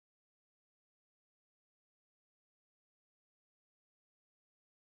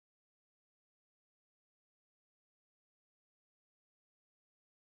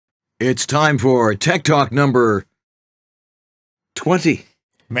It's time for Tech Talk number 20.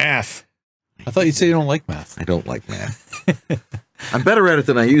 Math. I thought you'd say you don't like math. I don't like math. I'm better at it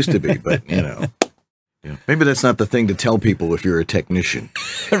than I used to be, but, you know, maybe that's not the thing to tell people if you're a technician.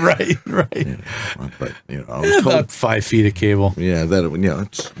 Right. But, I was told, about 5 feet of cable. Yeah,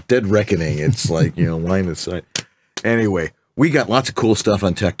 it's dead reckoning. It's like, line of sight. Anyway, we got lots of cool stuff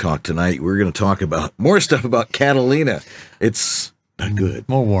on Tech Talk tonight. We're going to talk about more stuff about Catalina. It's not good.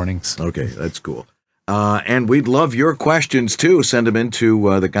 More warnings. Okay, that's cool. And we'd love your questions, too. Send them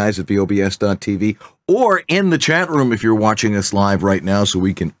into the guys at VOBS.tv or in the chat room if you're watching us live right now so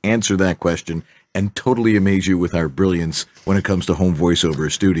we can answer that question and totally amaze you with our brilliance when it comes to home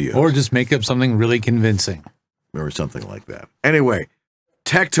voiceover studios. Or just make up something really convincing. Or something like that. Anyway,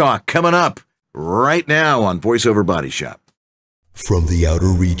 Tech Talk coming up right now on VoiceOver Body Shop. From the outer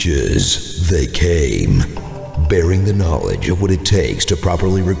reaches, they came, bearing the knowledge of what it takes to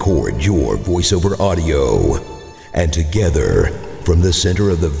properly record your voiceover audio. And together, from the center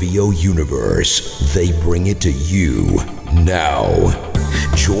of the VO universe, they bring it to you now.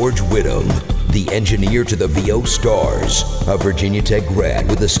 George Whittam, the engineer to the VO stars, a Virginia Tech grad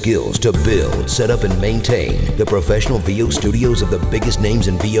with the skills to build, set up, and maintain the professional VO studios of the biggest names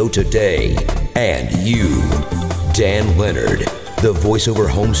in VO today. And you, Dan Lenard, the voiceover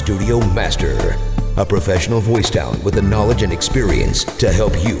home studio master, a professional voice talent with the knowledge and experience to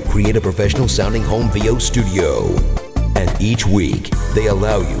help you create a professional sounding home VO studio. And each week, they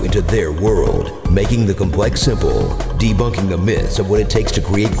allow you into their world, making the complex simple, debunking the myths of what it takes to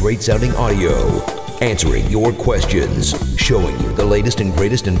create great sounding audio, answering your questions, showing you the latest and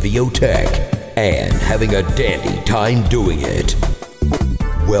greatest in VO tech, and having a dandy time doing it.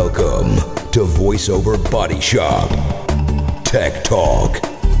 Welcome to VoiceOver Body Shop Tech Talk.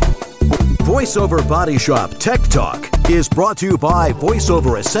 VoiceOver Body Shop Tech Talk is brought to you by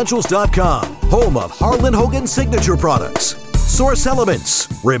VoiceOverEssentials.com, home of Harlan Hogan signature products, Source Elements,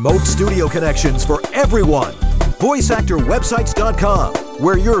 remote studio connections for everyone, VoiceActorWebsites.com,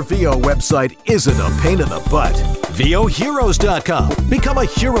 where your VO website isn't a pain in the butt, VOHeroes.com, become a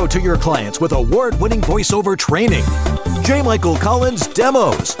hero to your clients with award-winning voiceover training, J. Michael Collins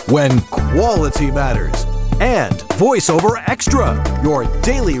Demos, when quality matters, and VoiceOver Extra, your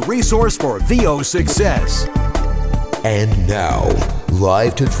daily resource for VO success. And now,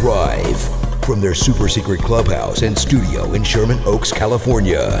 live to drive from their super secret clubhouse and studio in Sherman Oaks,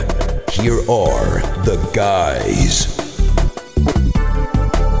 California, here are the guys.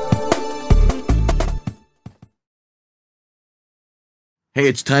 Hey,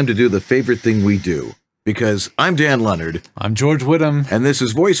 it's time to do the favorite thing we do. Because I'm Dan Lenard. I'm George Whittam. And this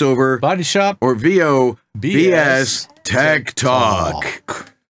is VoiceOver Body Shop or VOBS Tech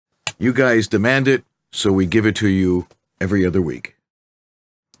Talk. You guys demand it, so we give it to you every other week.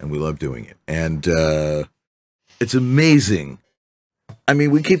 And we love doing it. And it's amazing. I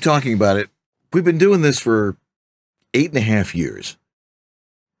mean, we keep talking about it. We've been doing this for 8.5 years.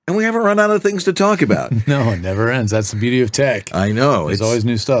 And we haven't run out of things to talk about. No, it never ends. That's the beauty of tech. I know. There's always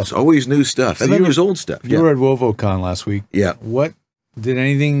new stuff. There's always new stuff. So and then there's old stuff. You were at WovoCon last week. Yeah. Did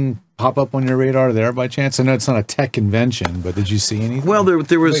anything pop up on your radar there by chance? I know it's not a tech convention, but did you see anything? Well, there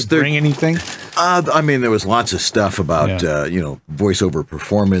was... Did they bring anything? I mean, there was lots of stuff about, voiceover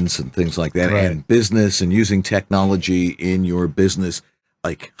performance and things like that, and business and using technology in your business.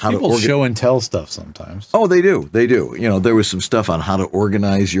 Like how people show and tell stuff sometimes. Oh, they do. They do. There was some stuff on how to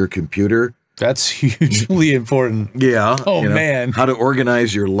organize your computer. That's hugely important. Yeah. Oh, man. How to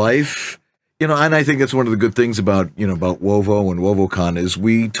organize your life. And I think that's one of the good things about, about Wovo and WovoCon is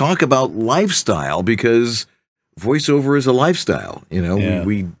we talk about lifestyle because voiceover is a lifestyle.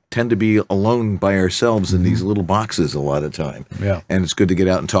 We tend to be alone by ourselves in these little boxes a lot of time. Yeah. And it's good to get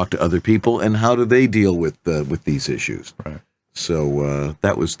out and talk to other people and how do they deal with these issues. Right. So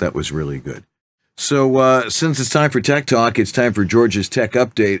that was really good. So since it's time for Tech Talk, it's time for George's Tech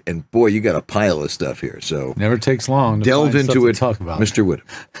Update. And boy, you got a pile of stuff here. So never takes long to delve into it, talk about Mr. Whittam.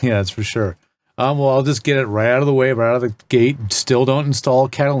 Yeah, that's for sure. Well, I'll just get it right out of the way, right out of the gate. Still don't install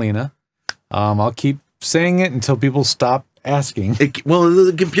Catalina. I'll keep saying it until people stop asking.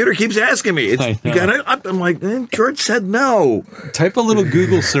 The computer keeps asking me. I'm like, George said no. Type a little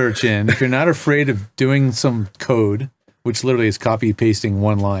Google search in if you're not afraid of doing some code, which literally is copy pasting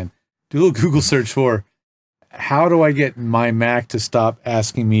one line. Do a little Google search for how do I get my Mac to stop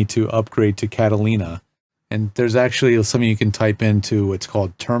asking me to upgrade to Catalina? And there's actually something you can type into what's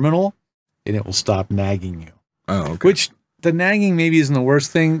called terminal, and it will stop nagging you. Oh, okay. Which the nagging maybe isn't the worst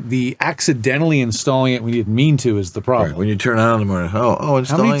thing. The accidentally installing it when you didn't mean to is the problem. Right. When you turn on the morning, installing.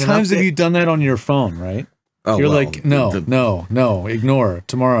 How many times have you done that on your phone, right? Oh, You're well, like, no, ignore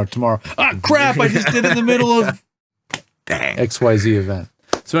tomorrow. Ah, crap! I just did it in the middle of XYZ event.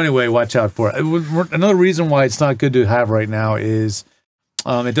 So anyway, watch out for it. Another reason why it's not good to have right now is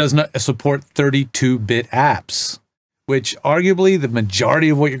it does not support 32-bit apps, which arguably the majority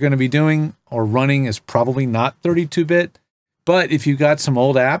of what you're going to be doing or running is probably not 32-bit. But if you got some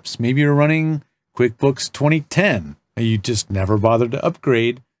old apps, maybe you're running QuickBooks 2010 and you just never bothered to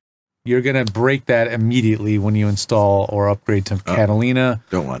upgrade, you're going to break that immediately when you install or upgrade to Catalina.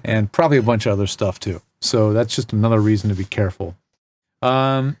 Don't want that. And probably a bunch of other stuff too. So that's just another reason to be careful.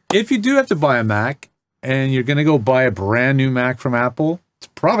 If you do have to buy a Mac and you're going to go buy a brand new Mac from Apple, it's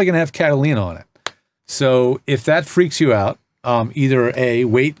probably going to have Catalina on it. So if that freaks you out, either A,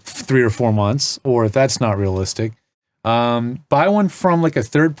 wait 3 or 4 months, or if that's not realistic, buy one from like a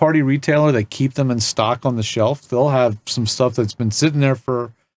third-party retailer that keep them in stock on the shelf. They'll have some stuff that's been sitting there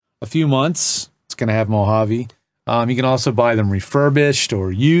for a few months. It's going to have Mojave. You can also buy them refurbished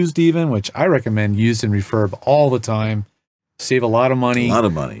or used even, which I recommend used and refurb all the time. Save a lot of money. A lot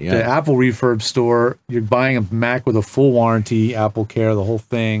of money, yeah. The Apple refurb store, you're buying a Mac with a full warranty, Apple Care, the whole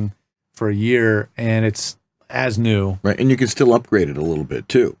thing for a year, and it's as new. Right, and you can still upgrade it a little bit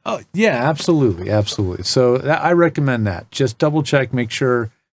too. Oh, yeah, absolutely, absolutely. So I recommend that. Just double check, make sure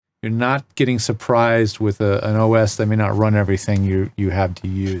you're not getting surprised with an OS that may not run everything you have to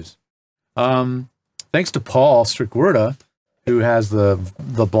use. Thanks to Paul Strickwerda, who has the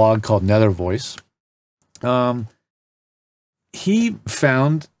blog called Nether Voice. He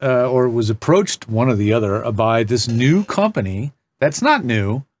found or was approached, one or the other, by this new company that's not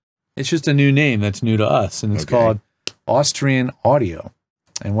new. It's just a new name that's new to us, and it's called Austrian Audio.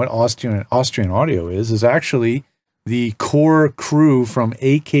 And what Austrian Audio is actually the core crew from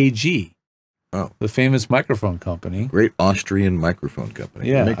AKG, the famous microphone company. Great Austrian microphone company.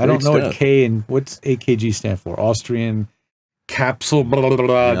 Yeah, I don't know what K and what's AKG stand for. Austrian Capsule, blah, blah, blah,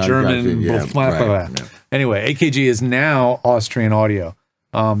 blah, German, blah, blah, blah, blah. Anyway, AKG is now Austrian Audio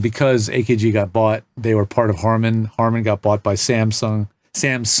because AKG got bought. They were part of Harman. Harman got bought by Samsung.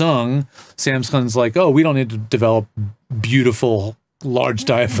 Samsung's like, oh, we don't need to develop beautiful large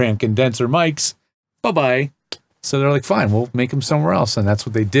diaphragm condenser mics. Bye-bye. So they're like, fine, we'll make them somewhere else. And that's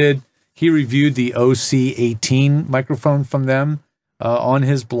what they did. He reviewed the OC18 microphone from them on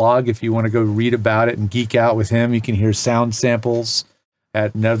his blog. If you want to go read about it and geek out with him, you can hear sound samples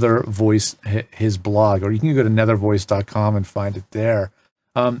at Nether Voice, his blog, or you can go to nethervoice.com and find it there.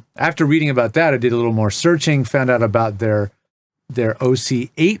 After reading about that, I did a little more searching, found out about their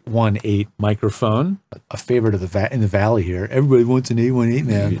OC818 microphone, a favorite of in the Valley here. Everybody wants an 818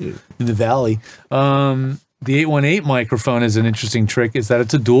 man in the Valley. The 818 microphone is an interesting trick, is that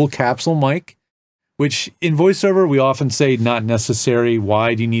it's a dual capsule mic, which in voiceover, we often say not necessary.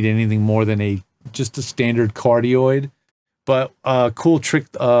 Why do you need anything more than just a standard cardioid? But a cool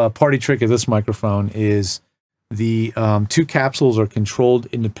trick, party trick of this microphone is the 2 capsules are controlled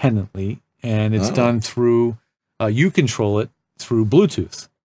independently, and it's done through, you control it through Bluetooth.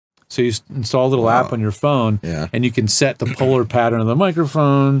 So you install a little app on your phone, and you can set the polar pattern of the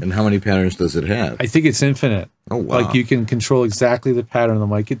microphone. And how many patterns does it have? I think it's infinite. Oh, wow. Like you can control exactly the pattern of the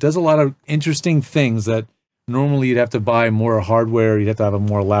mic. It does a lot of interesting things that normally you'd have to buy more hardware. You'd have to have a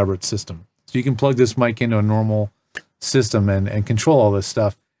more elaborate system. So you can plug this mic into a normal system and control all this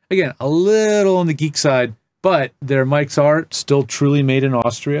stuff. Again, a little on the geek side, but their mics are still truly made in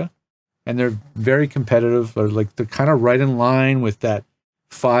Austria, and they're very competitive. Or like they're kind of right in line with that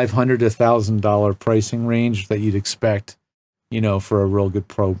 $500 to $1,000 pricing range that you'd expect, you know, for a real good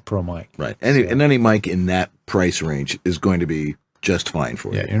pro mic. Right. And any mic in that price range is going to be just fine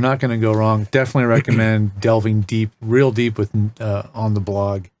for you. Yeah, you're not going to go wrong. Definitely recommend delving deep, real deep with on the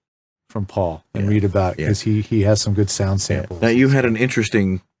blog from Paul and read about it, because he has some good sound samples. Now, you had an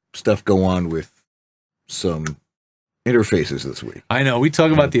interesting stuff go on with some interfaces this week. I know we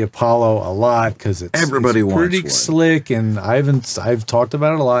talk about the Apollo a lot because it's everybody wants pretty one. slick, and I've talked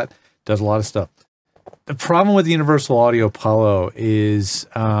about it a lot. Does a lot of stuff. The problem with the Universal Audio Apollo is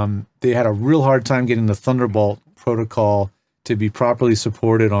they had a real hard time getting the Thunderbolt protocol to be properly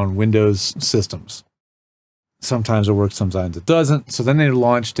supported on Windows systems. Sometimes it works, sometimes it doesn't. So then they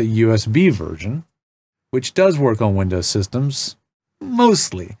launched a USB version, which does work on Windows systems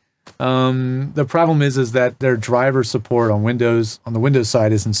mostly. The problem is that their driver support on Windows, on the Windows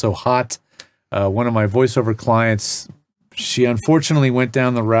side, isn't so hot. One of my voiceover clients, she unfortunately went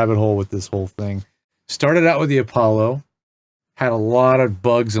down the rabbit hole with this whole thing. Started out with the Apollo, had a lot of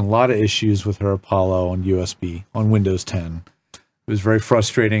bugs and a lot of issues with her Apollo on USB, on Windows 10. It was very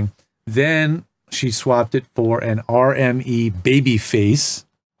frustrating. Then she swapped it for an RME Babyface,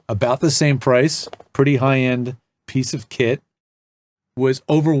 about the same price, pretty high-end piece of kit. Was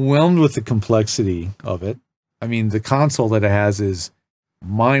overwhelmed with the complexity of it. I mean, the console that it has is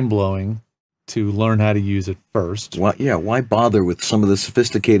mind-blowing to learn how to use it first. Why bother with some of the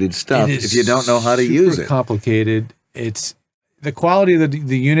sophisticated stuff if you don't know how to use it? Complicated. It's the quality of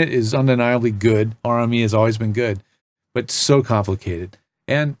the unit is undeniably good. RME has always been good, but so complicated.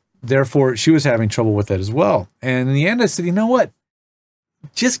 And therefore, she was having trouble with that as well. And in the end, I said, you know what?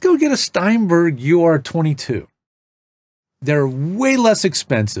 Just go get a Steinberg UR22. They're way less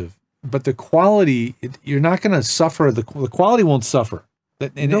expensive, but the quality, you're not going to suffer. The quality won't suffer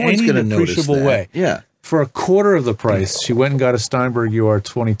in any appreciable way. Yeah. For a quarter of the price, she went and got a Steinberg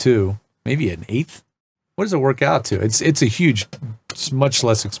UR22, maybe an eighth. What does it work out to? It's a huge, it's much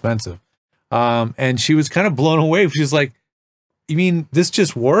less expensive. And she was kind of blown away. She's like, you mean this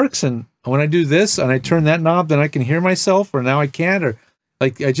just works? And when I do this and I turn that knob, then I can hear myself, or now I can't, or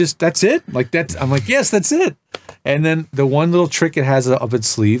like, that's it? I'm like, yes, that's it. And then the one little trick it has up its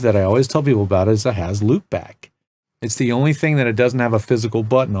sleeve that I always tell people about is it has loop back. It's the only thing that it doesn't have a physical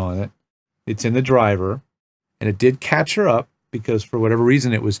button on it. It's in the driver, and it did catch her up because for whatever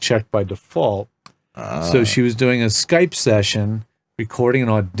reason it was checked by default. So she was doing a Skype session, recording an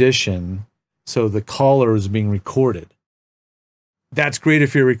audition, so the caller was being recorded. That's great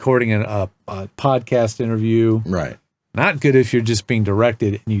if you're recording a podcast interview. Right. Not good if you're just being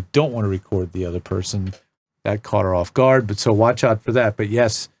directed and you don't want to record the other person. That caught her off guard, but so watch out for that. But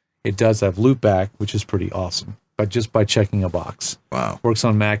yes, it does have loopback, which is pretty awesome. But just by checking a box. Wow. Works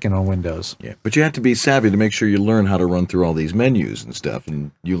on Mac and on Windows. Yeah, but you have to be savvy to make sure you learn how to run through all these menus and stuff,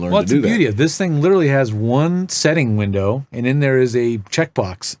 and you learn to do that. Well, it's the beauty of this thing. Literally has one setting window, and in there is a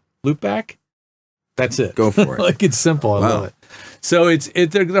checkbox. Loopback. That's it. Go for it. Like, it's simple. I love it. So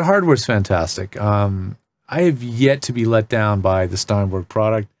the hardware's fantastic. I have yet to be let down by the Steinberg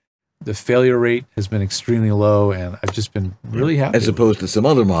product. The failure rate has been extremely low, and I've just been really happy. As opposed to some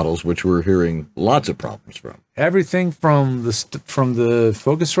other models, which we're hearing lots of problems from. Everything from the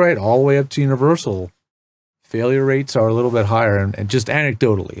Focusrite all the way up to Universal, failure rates are a little bit higher, and just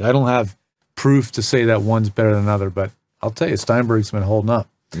anecdotally. I don't have proof to say that one's better than another, but I'll tell you, Steinberg's been holding up.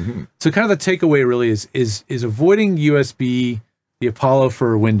 Mm-hmm. So kind of the takeaway really is avoiding USB, the Apollo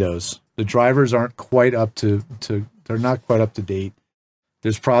for Windows. The drivers aren't quite up they're not quite up to date.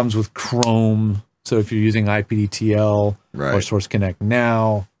 There's problems with Chrome. So if you're using IPDTL or Source Connect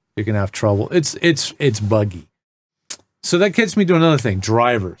now, you're gonna have trouble. It's buggy. So that gets me to another thing: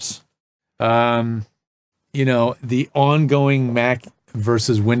 drivers. You know, the ongoing Mac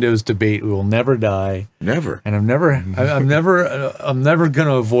versus Windows debate will never die. Never. And I'm never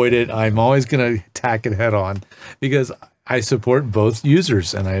gonna avoid it. I'm always gonna attack it head on because I support both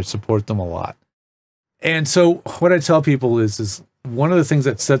users and I support them a lot. And so what I tell people is one of the things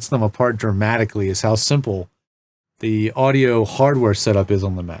that sets them apart dramatically is how simple the audio hardware setup is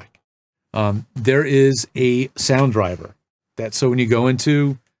on the Mac. There is a sound driver so when you go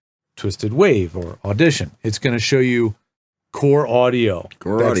into Twisted Wave or Audition, it's going to show you Core Audio.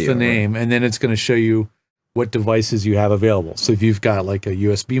 That's the name. Right. And then it's going to show you what devices you have available. So if you've got like a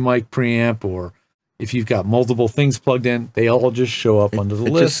USB mic preamp, or if you've got multiple things plugged in, they all just show up under the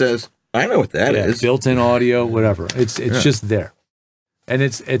list. It just says, I know what that is. Built-in audio, whatever. It's just there. And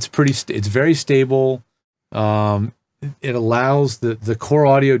it's very stable. It allows the Core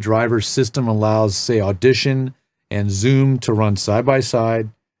Audio driver system allows, say, Audition and Zoom to run side by side,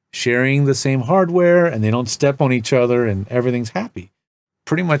 sharing the same hardware, and they don't step on each other, and everything's happy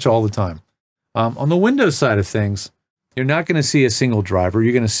pretty much all the time. On the Windows side of things, you're not going to see a single driver.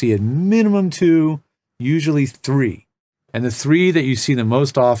 You're going to see at minimum 2, usually 3. And the 3 that you see the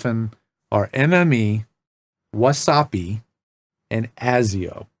most often are MME, Wasapi, and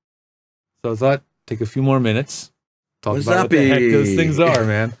ASIO. So I thought, take a few more minutes, talk about what the heck those things are,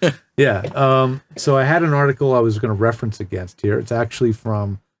 man. Yeah. So I had an article I was going to reference against here. It's actually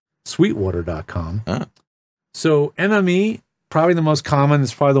from Sweetwater.com. So MME, probably the most common.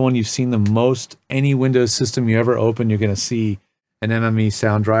 It's probably the one you've seen the most. Any Windows system you ever open, you're going to see an MME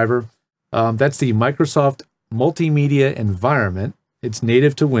sound driver. That's the Microsoft Multimedia Environment. It's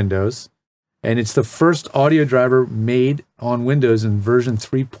native to Windows. And it's the first audio driver made on Windows in version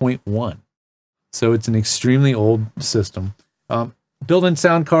 3.1. So it's an extremely old system. Built-in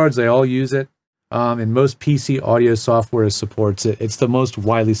sound cards, they all use it. And most PC audio software supports it. It's the most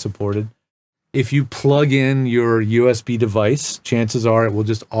widely supported. If you plug in your USB device, chances are it will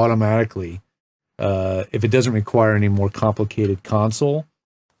just automatically, if it doesn't require any more complicated console,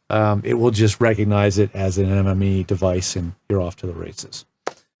 it will just recognize it as an MME device and you're off to the races.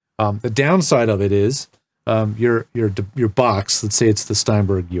 The downside of it is your box, let's say it's the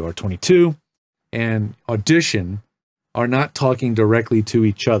Steinberg UR22, and Audition are not talking directly to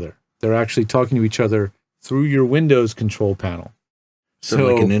each other. They're actually talking to each other through your Windows control panel.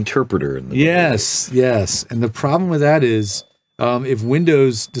 So like an interpreter in the yes. And the problem with that is if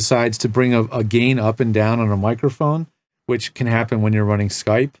Windows decides to bring a gain up and down on a microphone, which can happen when you're running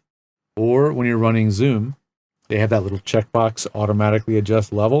Skype or when you're running Zoom, they have that little checkbox, automatically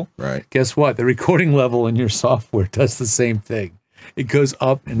adjust level. Right. Guess what? The recording level in your software does the same thing. It goes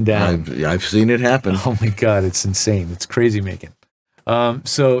up and down. I've seen it happen. Oh my God, it's insane. It's crazy making.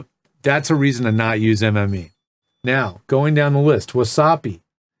 So that's a reason to not use MME. Now, going down the list, Wasapi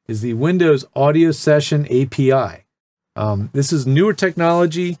is the Windows Audio Session API. This is newer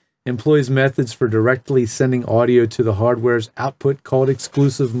technology, employs methods for directly sending audio to the hardware's output called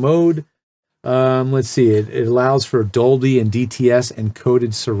exclusive mode. Let's see, it allows for Dolby and DTS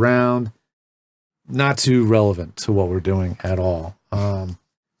encoded surround. Not too relevant to what we're doing at all.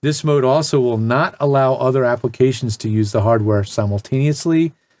 This mode also will not allow other applications to use the hardware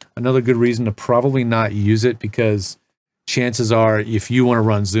simultaneously. Another good reason to probably not use it, because chances are if you want to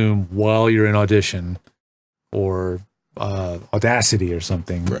run Zoom while you're in Audition or Audacity or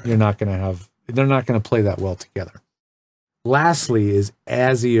something, right, they're not going to play that well together. Lastly is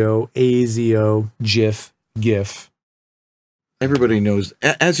ASIO, GIF. Everybody knows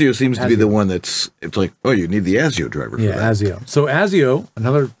ASIO seems to be the one it's like, oh, you need the ASIO driver for that. ASIO. So ASIO,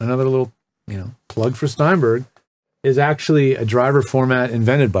 another little, plug for Steinberg, is actually a driver format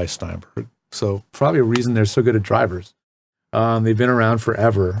invented by Steinberg. So probably a reason they're so good at drivers. They've been around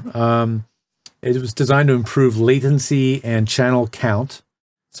forever. It was designed to improve latency and channel count,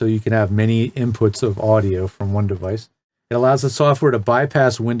 so you can have many inputs of audio from one device. It allows the software to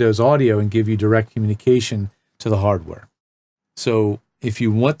bypass Windows audio and give you direct communication to the hardware. So if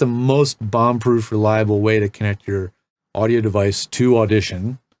you want the most bomb-proof, reliable way to connect your audio device to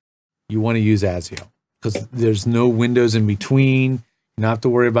Audition, you want to use ASIO, because there's no windows in between. You don't have to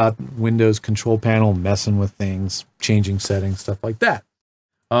worry about Windows control panel messing with things, changing settings, stuff like that.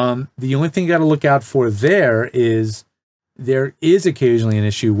 The only thing you got to look out for there is occasionally an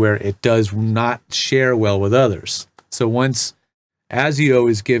issue where it does not share well with others. So once ASIO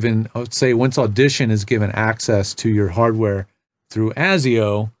is given, let's say once Audition is given access to your hardware through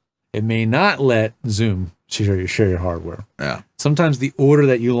ASIO, it may not let Zoom share your hardware. Yeah. Sometimes the order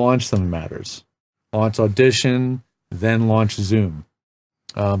that you launch them matters. Launch Audition, then launch Zoom.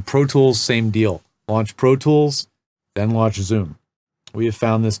 Pro Tools, same deal. Launch Pro Tools, then launch Zoom. We have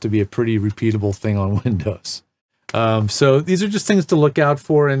found this to be a pretty repeatable thing on Windows. So these are just things to look out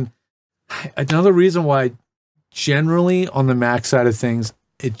for. And another reason why generally on the Mac side of things,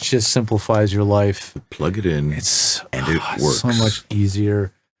 it just simplifies your life. Plug it in, and it works. So much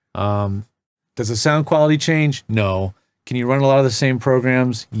easier. Does the sound quality change? No. Can you run a lot of the same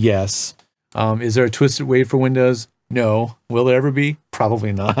programs? Yes. Is there a twisted wave for Windows? No. Will there ever be?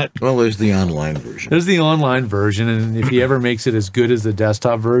 Probably not. Well, there's the online version. There's the online version, and if he ever makes it as good as the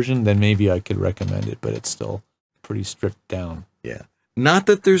desktop version, then maybe I could recommend it, but it's still pretty stripped down. Yeah. Not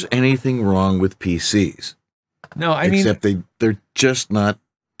that there's anything wrong with PCs. No, I mean... Except they're just not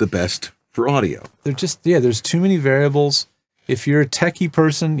the best for audio. They're just, there's too many variables. If you're a techie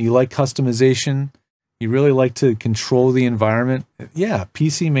person, you like customization, you really like to control the environment, yeah,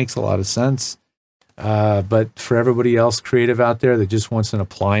 PC makes a lot of sense. But for everybody else creative out there that just wants an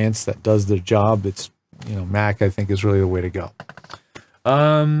appliance that does their job, it's, Mac, I think, is really the way to go.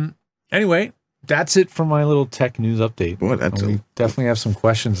 Anyway, that's it for my little tech news update. Boy, we definitely have some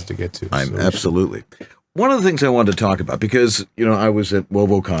questions to get to. Absolutely. One of the things I wanted to talk about, because, I was at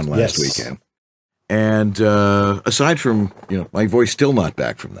WovoCon last weekend, and aside from, my voice still not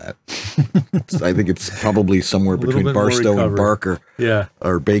back from that. I think it's probably somewhere between Barstow and Barker. Yeah.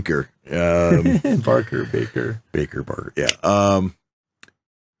 Or Baker. Barker. Yeah.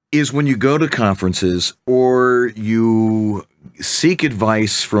 Is when you go to conferences or you seek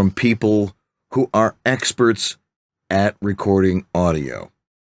advice from people who are experts at recording audio.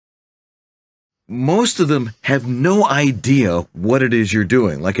 Most of them have no idea what it is you're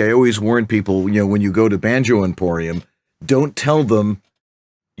doing. Like I always warn people, when you go to Banjo Emporium, don't tell them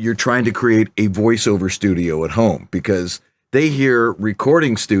you're trying to create a voiceover studio at home, because they hear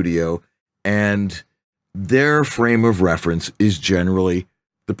recording studio and their frame of reference is generally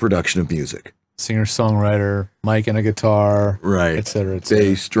the production of music. Singer-songwriter, mic and a guitar, right, et cetera, et cetera.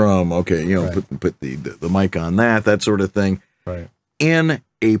 Bass, drum, okay, right. put the mic on that sort of thing. Right. In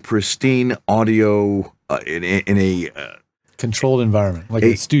a pristine audio, in a controlled environment, like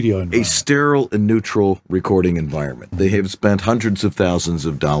a studio environment. A sterile and neutral recording environment. They have spent hundreds of thousands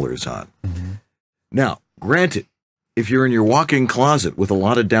of dollars on. Mm-hmm. Now, granted, if you're in your walk-in closet with a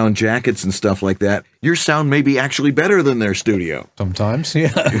lot of down jackets and stuff like that, your sound may be actually better than their studio. Sometimes,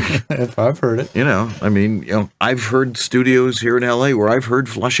 yeah. If I've heard it. You know, I mean, you know, I've heard studios here in LA where I've heard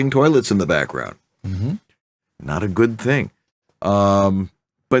flushing toilets in the background. Mm-hmm. Not a good thing.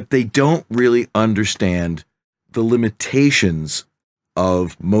 But they don't really understand the limitations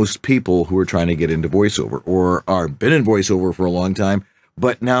of most people who are trying to get into voiceover or are been in voiceover for a long time,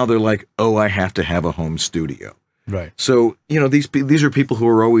 but now they're like, oh, I have to have a home studio. Right. So, you know, these are people who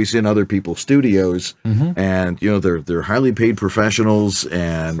are always in other people's studios, and, you know, they're highly paid professionals,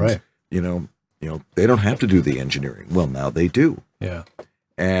 and, you know, they don't have to do the engineering. Well, now they do. Yeah.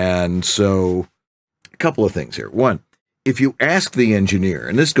 And so a couple of things here. One, if you ask the engineer,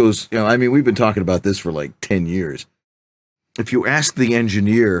 and this goes, you know, I mean, we've been talking about this for like 10 years. If you ask the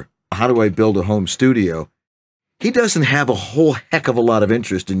engineer, how do I build a home studio? He doesn't have a whole heck of a lot of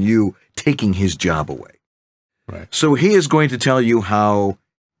interest in you taking his job away. Right. So he is going to tell you how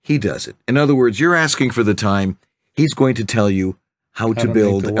he does it. In other words, you're asking for the time. He's going to tell you how to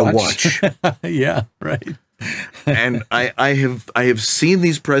build a watch. Yeah, right. And I have seen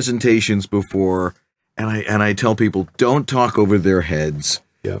these presentations before, and I tell people, don't talk over their heads.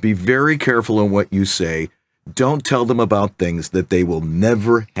 Yep. Be very careful in what you say. Don't tell them about things that they will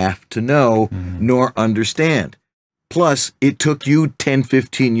never have to know nor understand. Plus, it took you 10,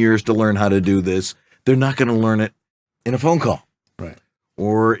 15 years to learn how to do this. They're not going to learn it in a phone call. Right.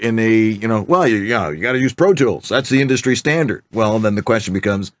 Or in a, you know, well, you got to use Pro Tools. That's the industry standard. Well, then the question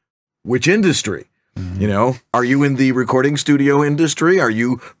becomes, which industry? You know, are you in the recording studio industry? Are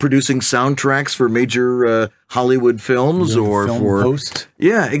you producing soundtracks for major Hollywood films or film for post?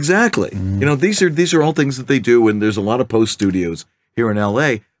 Yeah, exactly. You know, these are all things that they do, and there's a lot of post studios here in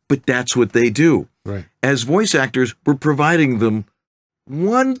LA, but that's what they do. Right. As voice actors, we're providing them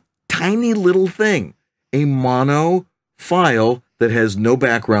one tiny little thing, a mono file that has no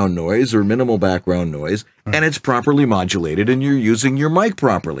background noise or minimal background noise, and it's properly modulated, and you're using your mic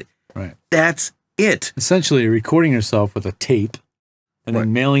properly. Right. That's it. Essentially, you're recording yourself with a tape and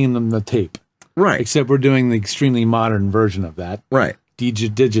then mailing them the tape. Right. Except we're doing the extremely modern version of that. Right.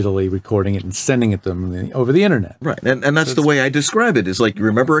 Digitally recording it and sending it to them over the internet. Right. And that's the way I describe it. It's like, you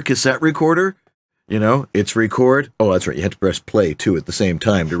remember a cassette recorder? You know, it's record. Oh, that's right. You have to press play too at the same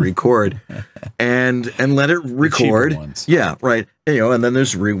time to record, and let it record. Yeah, right. You know, and then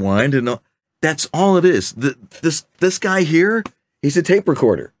there's rewind, and that's all it is. This guy here, he's a tape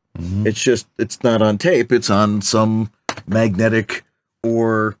recorder. It's just, it's not on tape. It's on some magnetic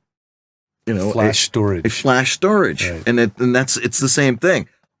or, you know, flash storage. A flash storage, right. and it's the same thing.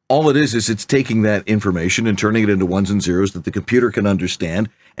 All it is it's taking that information and turning it into ones and zeros that the computer can understand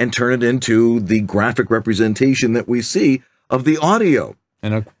and turn it into the graphic representation that we see of the audio.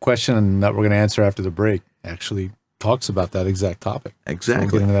 And a question that we're going to answer after the break actually talks about that exact topic. Exactly.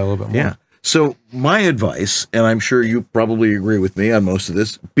 So we'll get into that a little bit more. Yeah. So my advice, and I'm sure you probably agree with me on most of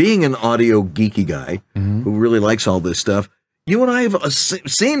this, being an audio geeky guy who really likes all this stuff, you and I have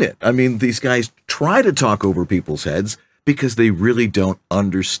seen it. I mean, these guys try to talk over people's heads because they really don't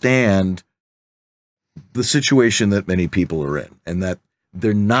understand the situation that many people are in, and that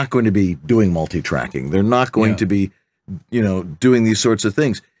they're not going to be doing multi-tracking. They're not going to be, you know, doing these sorts of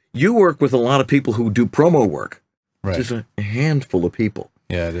things. You work with a lot of people who do promo work. Right. Just a handful of people.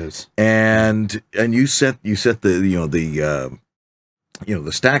 Yeah, it is. And you set the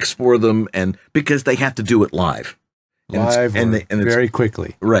the stacks for them, and because they have to do it live. And very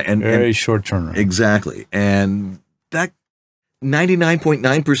quickly. Right. And very short turnaround. Exactly. And that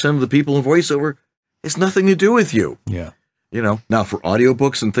 99.9% of the people in voiceover has nothing to do with you. Yeah. You know, now for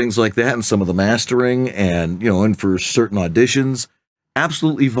audiobooks and things like that, and some of the mastering, and, you know, and for certain auditions,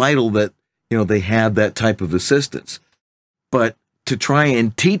 absolutely vital that, you know, they have that type of assistance. But to try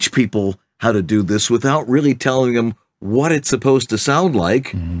and teach people how to do this without really telling them what it's supposed to sound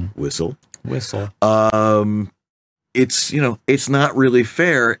like, whistle, it's, you know, it's not really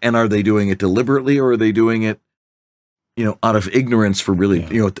fair. And are they doing it deliberately, or are they doing it, you know, out of ignorance for really,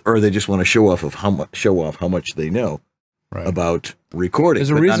 you know, or they just want to show off how much they know about recording?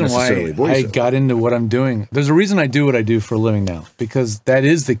 There's a reason why I got into what I'm doing. There's a reason I do what I do for a living now, because that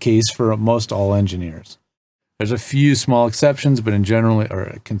is the case for most all engineers. There's a few small exceptions, but in general,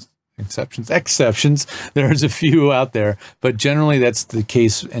 or exceptions, there's a few out there, but generally that's the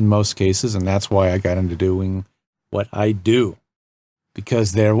case in most cases. And that's why I got into doing what I do,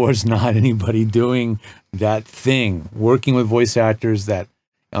 because there was not anybody doing that thing, working with voice actors that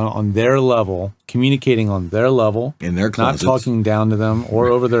on their level, communicating on their level, in their closets, not talking down to them or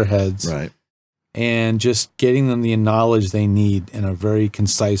over their heads, right, and just getting them the knowledge they need in a very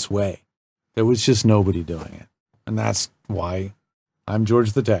concise way. There was just nobody doing it. And that's why I'm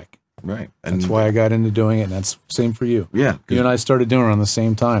George the Tech. Right. And that's why I got into doing it. And that's same for you. Yeah. You and I started doing it around the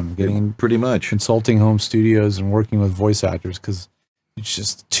same time, getting pretty much consulting home studios and working with voice actors because it's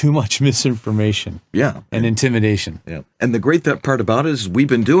just too much misinformation. Yeah. And intimidation. Yeah. And the great part about it is we've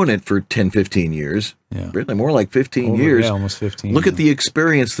been doing it for 10, 15 years. Yeah. Really more like 15 years. Yeah, almost 15. Look at the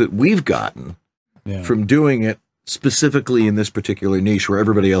experience that we've gotten from doing it specifically in this particular niche where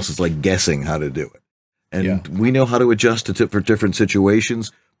everybody else is like guessing how to do it. And we know how to adjust it for different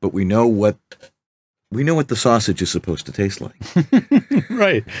situations, but we know what the sausage is supposed to taste like.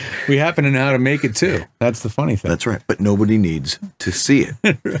 Right. We happen to know how to make it too. That's the funny thing. That's right. But nobody needs to see it.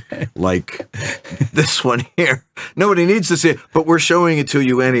 Right. Like this one here. Nobody needs to see it, but we're showing it to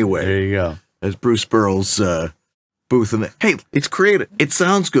you anyway. There you go. As Bruce Burrell's booth. And hey, it's creative. It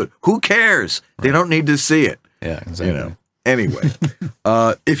sounds good. Who cares? Right. They don't need to see it. Yeah, exactly. You know. Anyway,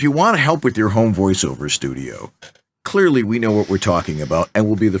 if you want to help with your home voiceover studio, clearly we know what we're talking about, and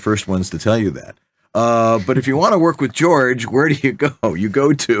we'll be the first ones to tell you that. But if you want to work with George, where do you go? You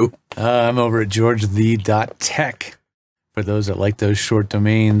go to... I'm over at georgethe.tech for those that like those short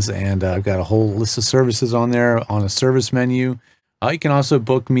domains, and I've got a whole list of services on there on a service menu. You can also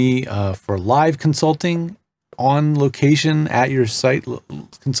book me for live consulting on location at your site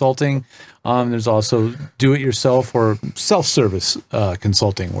consulting. There's also do-it-yourself or self-service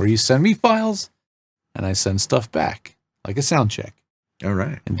consulting where you send me files and I send stuff back, like a sound check. All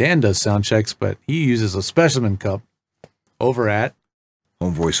right. And Dan does sound checks, but he uses a specimen cup over at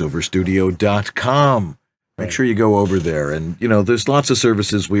homevoiceoverstudio.com. Make sure you go over there. And, you know, there's lots of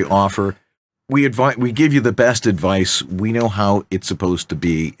services we offer. We give you the best advice. We know how it's supposed to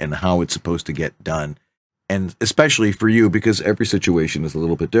be and how it's supposed to get done. And especially for you, because every situation is a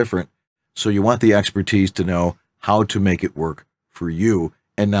little bit different. So you want the expertise to know how to make it work for you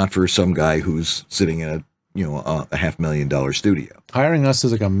and not for some guy who's sitting in a $500,000 studio. Hiring us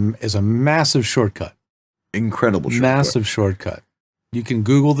is a massive shortcut. Incredible shortcut. Massive shortcut. You can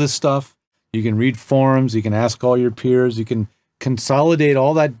Google this stuff. You can read forums. You can ask all your peers. You can consolidate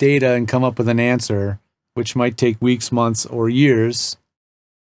all that data and come up with an answer, which might take weeks, months, or years.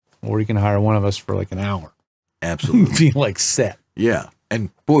 Or you can hire one of us for like an hour. Absolutely. Be like set. Yeah.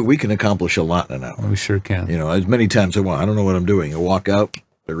 And boy, we can accomplish a lot in an hour. We sure can. You know, as many times as I want. I don't know what I'm doing. I walk out,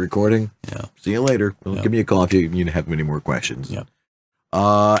 they're recording. Yeah. See you later. Well, give me a call if you have any more questions. Yeah.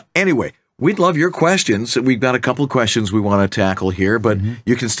 Anyway, we'd love your questions. We've got a couple of questions we want to tackle here, but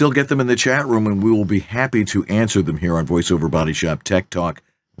you can still get them in the chat room, and we will be happy to answer them here on VoiceOver Body Shop Tech Talk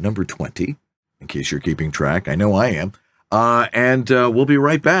number 20, in case you're keeping track. I know I am. And we'll be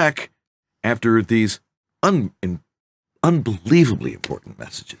right back after these unbelievably important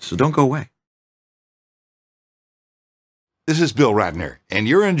messages. So don't go away. This is Bill Ratner, and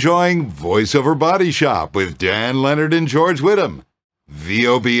you're enjoying VoiceOver Body Shop with Dan Lenard and George Whittam.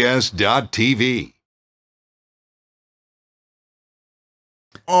 VOBS.TV.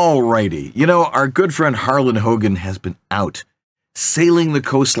 All righty. You know, our good friend Harlan Hogan has been out sailing the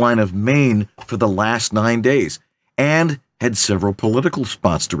coastline of Maine for the last 9 days and had several political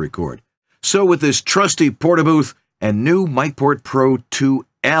spots to record. So with his trusty Portabooth and new MicPort Pro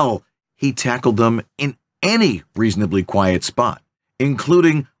 2L, he tackled them in any reasonably quiet spot,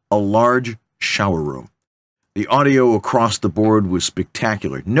 including a large shower room. The audio across the board was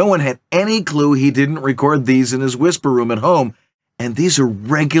spectacular. No one had any clue he didn't record these in his whisper room at home, and these are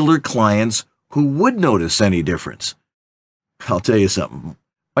regular clients who would notice any difference. I'll tell you something.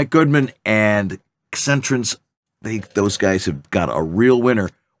 Mike Goodman and Accentrance, those guys have got a real winner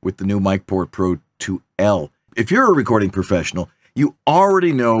with the new MicPort Pro 2L. If you're a recording professional, you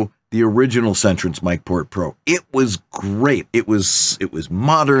already know the original Centrance MicPort Pro. It was great. It was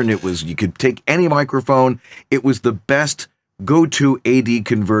modern. You could take any microphone. It was the best go-to AD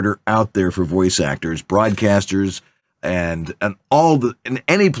converter out there for voice actors, broadcasters, and in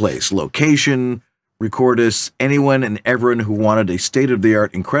any place, location, recordists, anyone and everyone who wanted a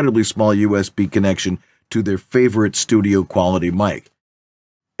state-of-the-art, incredibly small USB connection to their favorite studio quality mic.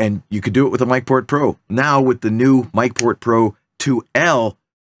 And you could do it with a MicPort Pro. Now with the new MicPort Pro 2L,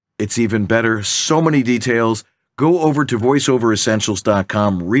 it's even better. So many details. Go over to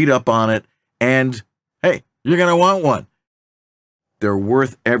voiceoveressentials.com, read up on it, and hey, you're going to want one. They're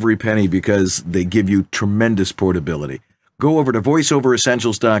worth every penny because they give you tremendous portability. Go over to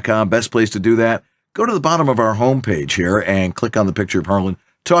voiceoveressentials.com. Best place to do that. Go to the bottom of our homepage here and click on the picture of Harlan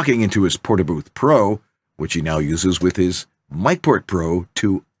talking into his Portabooth Pro, which he now uses with his MicPort Pro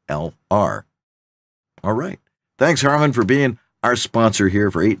 2LR. All right. Thanks, Harlan, for being our sponsor here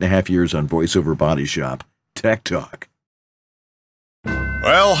for 8.5 years on VoiceOver Body Shop Tech Talk.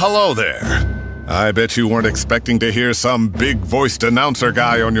 Well, hello there. I bet you weren't expecting to hear some big-voiced announcer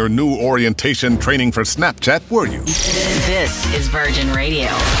guy on your new orientation training for Snapchat, were you? This is Virgin Radio.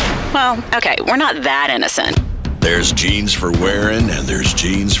 Well, okay, we're not that innocent. There's jeans for wearing and there's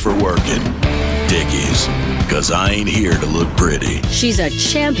jeans for working. Dickies, 'cause I ain't here to look pretty. She's a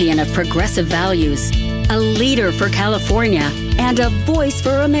champion of progressive values, a leader for California, and a voice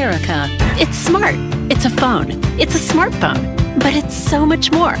for America. It's smart. It's a phone. It's a smartphone. But it's so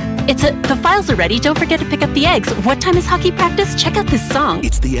much more. The files are ready. Don't forget to pick up the eggs. What time is hockey practice? Check out this song.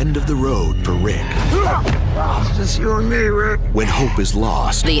 It's the end of the road for Rick. It's just you and me, Rick. When hope is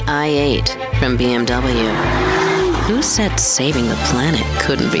lost. The i8 from BMW. Who said saving the planet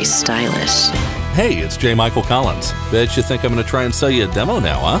couldn't be stylish? Hey, it's J. Michael Collins. Bet you think I'm going to try and sell you a demo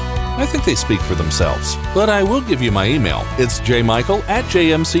now, huh? I think they speak for themselves. But I will give you my email. It's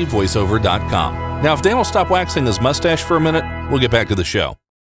jmichael@jmcvoiceover.com. Now, if Dan will stop waxing his mustache for a minute, we'll get back to the show.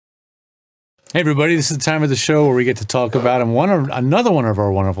 Hey, everybody. This is the time of the show where we get to talk about another one of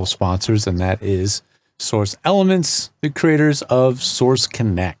our wonderful sponsors, and that is Source Elements, the creators of Source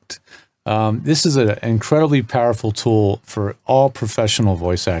Connect. This is an incredibly powerful tool for all professional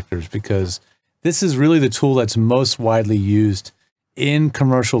voice actors because this is really the tool that's most widely used in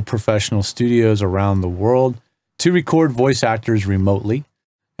commercial professional studios around the world to record voice actors remotely.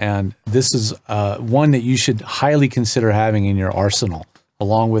 And this is one that you should highly consider having in your arsenal,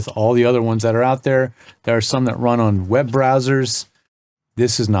 along with all the other ones that are out there. There are some that run on web browsers.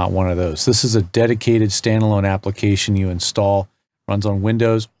 This is not one of those. This is a dedicated standalone application you install, runs on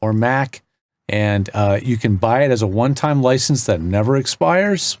Windows or Mac, and you can buy it as a one-time license that never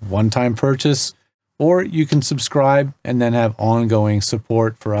expires, one-time purchase, or you can subscribe and then have ongoing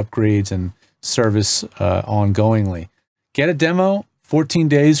support for upgrades and service ongoingly. Get a demo, 14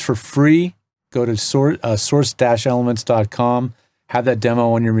 days for free. Go to source-elements.com, have that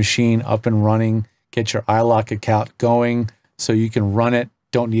demo on your machine up and running, get your iLock account going so you can run it.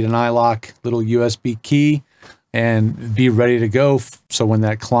 Don't need an iLock, little USB key, and be ready to go. So when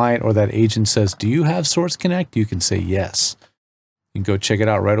that client or that agent says, do you have Source Connect? You can say yes. You can go check it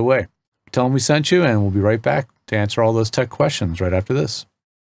out right away. Tell them we sent you, and we'll be right back to answer all those tech questions right after this.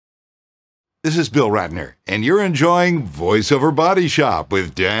 This is Bill Ratner, and you're enjoying VoiceOver Body Shop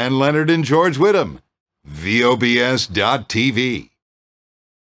with Dan Lenard and George Whittam. VOBS.TV.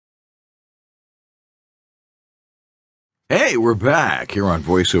 Hey, we're back here on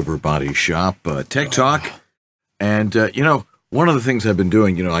VoiceOver Body Shop, Tech Talk. And, one of the things I've been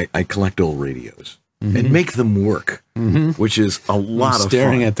doing, I collect old radios and make them work, which is a lot of fun.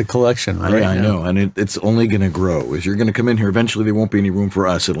 Staring at the collection right I know, and it's only going to grow. As you're going to come in here, eventually there won't be any room for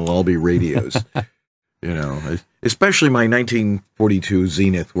us. It'll all be radios, especially my 1942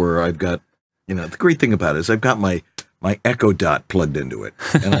 Zenith, where I've got, the great thing about it is I've got my Echo Dot plugged into it,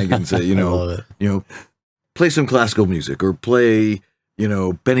 and I can say, play some classical music or play,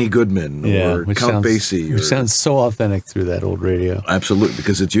 Benny Goodman or Count Basie. Which sounds so authentic through that old radio. Absolutely,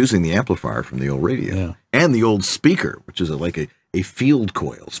 because it's using the amplifier from the old radio and the old speaker, which is like a field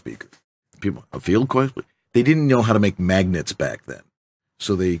coil speaker. A field coil? They didn't know how to make magnets back then.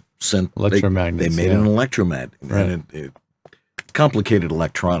 So they sent electromagnets. They made an electromagnet. Right. And it complicated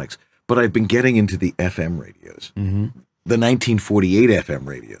electronics. But I've been getting into the FM radios, the 1948 FM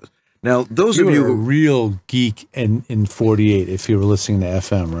radios. Now, those of you were a real geek in 48 if you were listening to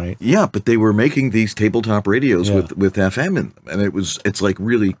FM, right? Yeah, but they were making these tabletop radios with FM in them. And it's like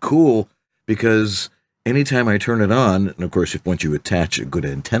really cool because anytime I turn it on, and of course, once you attach a good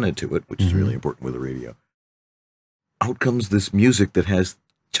antenna to it, which is really important with a radio, out comes this music that has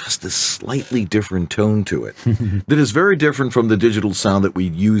just a slightly different tone to it that is very different from the digital sound that we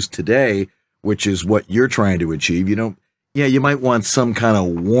use today, which is what you're trying to achieve. You might want some kind of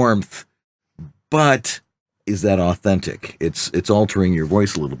warmth, but is that authentic? It's altering your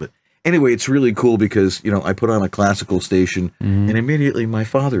voice a little bit. Anyway, it's really cool because, I put on a classical station and immediately my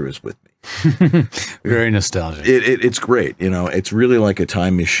father is with me. Very nostalgic. It's great. It's really like a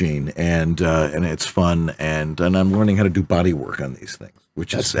time machine and it's fun. And I'm learning how to do body work on these things,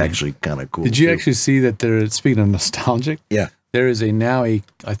 which is actually kind of cool. Did you actually see that speaking of nostalgic? Yeah. There is I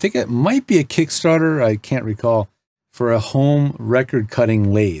think it might be a Kickstarter. I can't recall. For a home record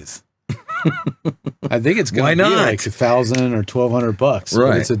cutting lathe. I think it's going to be like $1,000 or $1,200. Right.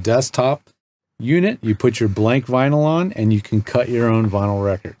 But it's a desktop unit. You put your blank vinyl on and you can cut your own vinyl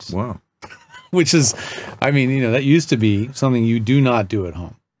records. Wow. Which is, that used to be something you do not do at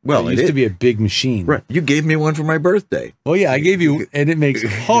home. Well, it used to be a big machine. Right. You gave me one for my birthday. Well, yeah, I gave you, and it makes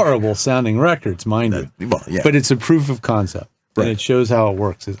horrible sounding records, mind you. Well, yeah. But it's a proof of concept. Right. And it shows how it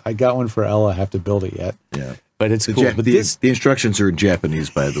works. I got one for Ella. I have to build it yet. Yeah. but it's cool. But the instructions are in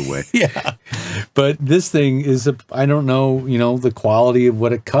Japanese, by the way. Yeah, but this thing is I don't know, the quality of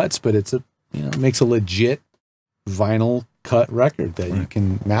what it cuts, but it's it makes a legit vinyl cut record that you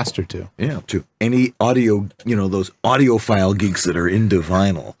can master to. Yeah, to any audio, those audiophile geeks that are into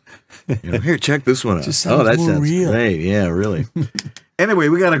vinyl. Here, check this one out. That sounds real. Great. Yeah, really. Anyway,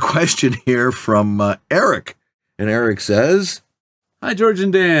 we got a question here from Eric. And Eric says, "Hi, George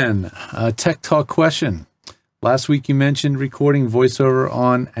and Dan. Tech talk question. Last week you mentioned recording voiceover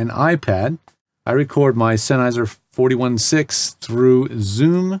on an iPad. I record my Sennheiser 41.6 through a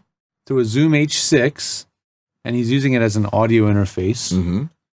Zoom H6, and he's using it as an audio interface to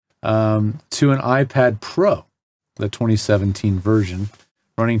an iPad Pro, the 2017 version,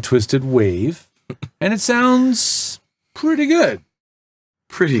 running Twisted Wave, and it sounds pretty good.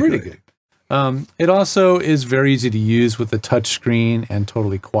 Pretty good. It also is very easy to use with a touch screen and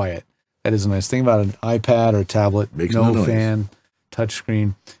totally quiet. That is a nice thing about an iPad or a tablet. Makes no fan, touch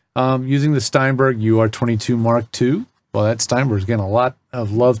screen. Using the Steinberg UR22 Mark II. Well, that Steinberg's getting a lot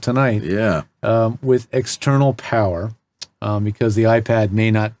of love tonight. Yeah. With external power, because the iPad may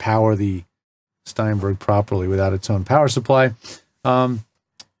not power the Steinberg properly without its own power supply. Do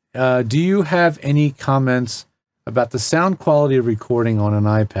you have any comments about the sound quality of recording on an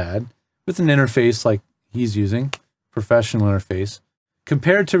iPad with an interface like he's using, professional interface,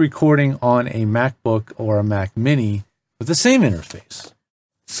 compared to recording on a MacBook or a Mac Mini with the same interface?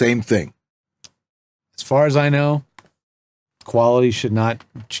 Same thing. As far as I know, quality should not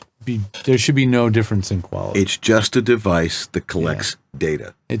be, there should be no difference in quality. It's just a device that collects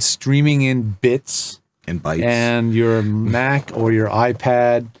data. It's streaming in bits and bytes. And your Mac or your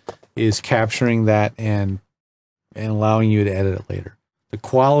iPad is capturing that and allowing you to edit it later. The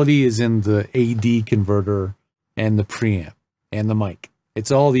quality is in the AD converter and the preamp and the mic.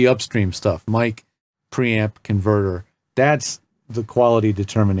 It's all the upstream stuff. Mic, preamp, converter. That's the quality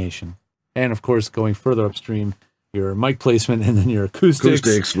determination. And of course, going further upstream, your mic placement and then your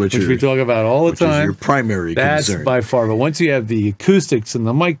acoustics which we talk about all the time. Is your primary concern. That's by far. But once you have the acoustics and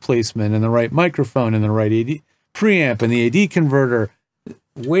the mic placement and the right microphone and the right AD preamp and the AD converter,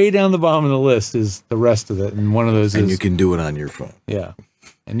 way down the bottom of the list is the rest of it. And one of those is... And you can do it on your phone. Yeah.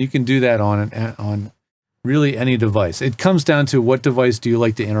 And you can do that on really any device. It comes down to what device do you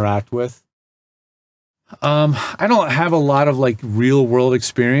like to interact with. I don't have a lot of like real world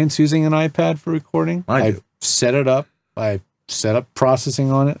experience using an iPad for recording. I've set it up. I set up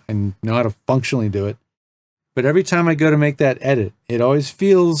processing on it and know how to functionally do it. But every time I go to make that edit, it always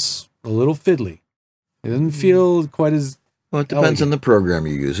feels a little fiddly. It doesn't feel quite as... Well, it depends on the program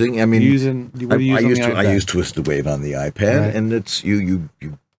you're using. I mean, I use Twisted Wave on the iPad, and it's you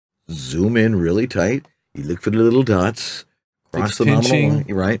zoom in really tight. You look for the little dots, cross the nominal line,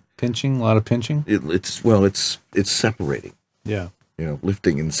 right? Pinching, a lot of pinching. It's separating. Yeah,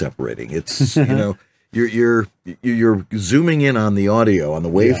 lifting and separating. It's you're zooming in on the audio on the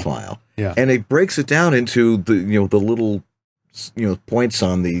WAV file, and it breaks it down into the the little points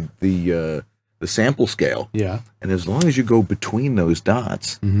on the sample scale. Yeah. And as long as you go between those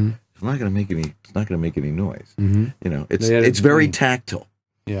dots, it's not going to make any. It's not going to make any noise. It's very tactile.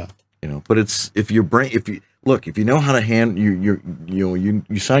 Yeah. But it's if you know how to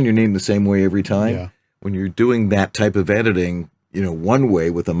you sign your name the same way every time. Yeah. When you're doing that type of editing, one way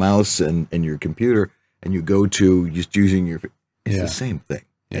with a mouse and your computer, and you go to just using it's the same thing.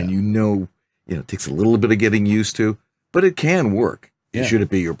 Yeah. And it takes a little bit of getting used to, but it can work. Yeah. Should it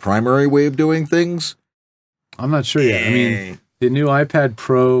be your primary way of doing things? I'm not sure yet. I mean, the new iPad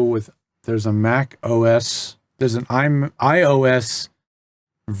Pro there's a Mac OS, there's an iOS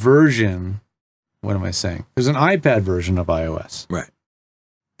version. What am I saying? There's an iPad version of iOS. Right.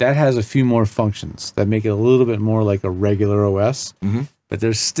 That has a few more functions that make it a little bit more like a regular OS. But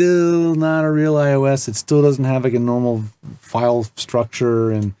there's still not a real iOS. It still doesn't have like a normal file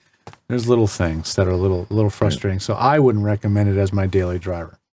structure, and there's little things that are a little frustrating. So I wouldn't recommend it as my daily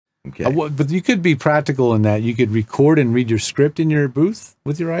driver. Okay. But you could be practical in that you could record and read your script in your booth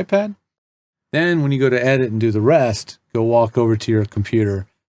with your iPad. Then when you go to edit and do the rest, go walk over to your computer,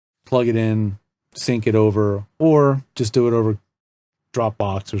 plug it in, sync it over, or just do it over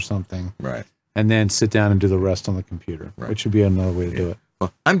Dropbox or something. Right. And then sit down and do the rest on the computer, which would be another way to do it.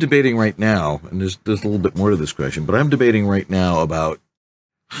 Well, I'm debating right now, and there's a little bit more to this question, but I'm debating right now about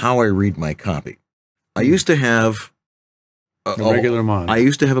how I read my copy. I used to have a regular monitor. I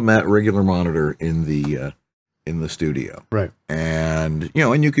used to have a regular monitor in the studio. Right. And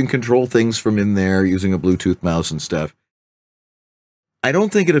and you can control things from in there using a Bluetooth mouse and stuff. I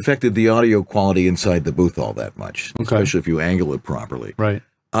don't think it affected the audio quality inside the booth all that much, especially if you angle it properly. Right.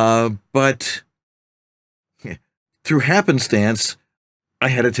 But through happenstance, I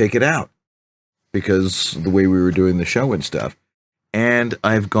had to take it out because the way we were doing the show and stuff. And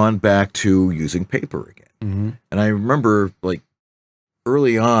I've gone back to using paper again. Mm-hmm. And I remember, like,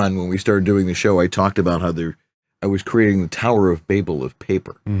 early on when we started doing the show, I talked about how I was creating the Tower of Babel of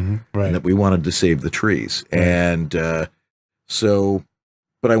paper, Mm-hmm. Right. and that we wanted to save the trees. Right. And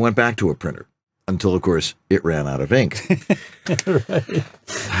but I went back to a printer until, of course, it ran out of ink. Right.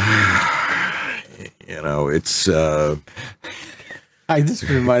 You know, it's... This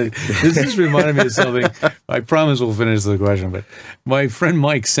just reminded me of something. I promise we'll finish the question, but my friend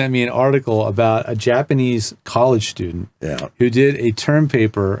Mike sent me an article about a Japanese college student who did a term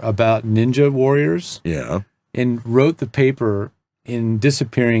paper about ninja warriors. Yeah. And wrote the paper in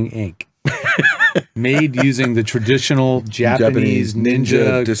disappearing ink. Made using the traditional Japanese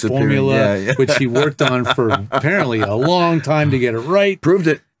ninja formula, which he worked on for apparently a long time to get it right. Proved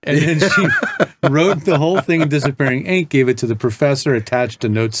it. And then she wrote the whole thing in disappearing ink, gave it to the professor, attached a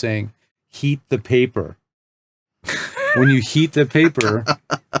note saying, "Heat the paper." When you heat the paper,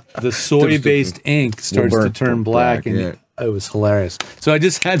 the soy-based ink starts to turn black, and it was hilarious. So I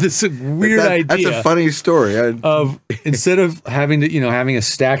just had this weird idea. That's a funny story. Of instead of having to, having a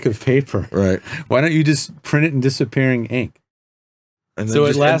stack of paper, right? Why don't you just print it in disappearing ink? And then so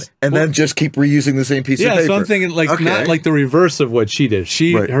just, it lasts, then just keep reusing the same piece of paper. Yeah, so I'm thinking not like the reverse of what she did.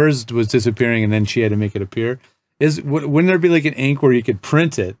 Hers was disappearing, and then she had to make it appear. Wouldn't there be like an ink where you could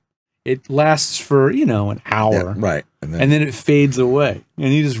print it? It lasts for an hour, yeah, right? And then it fades away,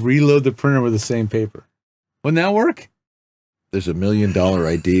 and you just reload the printer with the same paper. Wouldn't that work? There's $1 million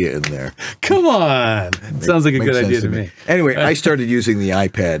idea in there. Come on. Sounds like a good idea to me. Anyway, I started using the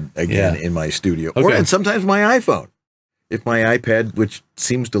iPad again in my studio. Okay. And sometimes my iPhone. If my iPad, which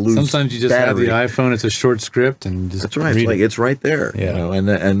seems to lose sometimes you just battery, have the iPhone, it's a short script and just that's right. It's right there. Yeah. And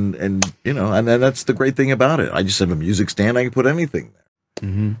then that's the great thing about it. I just have a music stand, I can put anything there.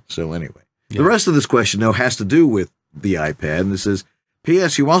 Mm-hmm. So anyway. The rest of this question though has to do with the iPad. And it says,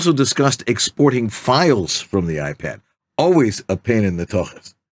 P.S. You also discussed exporting files from the iPad. Always a pain in the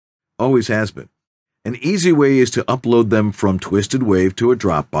tuchus. Always has been. An easy way is to upload them from Twisted Wave to a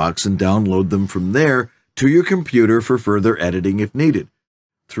Dropbox and download them from there to your computer for further editing if needed.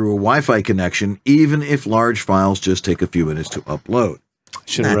 Through a Wi-Fi connection, even if large files just take a few minutes to upload.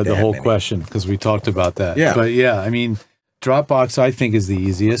 Should have read the whole question because we talked about that. Yeah. But yeah, I mean, Dropbox I think is the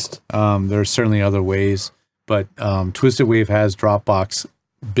easiest. There are certainly other ways, but Twisted Wave has Dropbox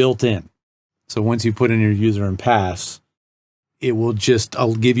built in. So once you put in your user and pass, it will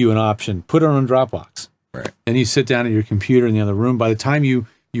I'll give you an option. Put it on Dropbox. Right. Then you sit down at your computer in the other room. By the time you've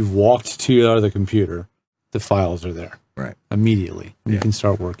walked to your other computer, the files are there. Right. Immediately. You can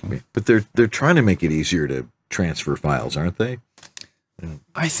start working. But they're trying to make it easier to transfer files, aren't they?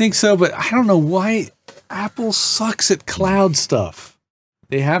 I think so, but I don't know why Apple sucks at cloud stuff.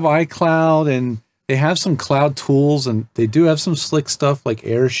 They have iCloud and they have some cloud tools, and they do have some slick stuff like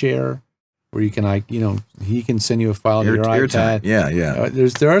AirShare, where you can, he can send you a file to your iPad. Yeah.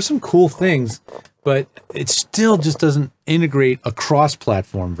 There are some cool things, but it still just doesn't integrate across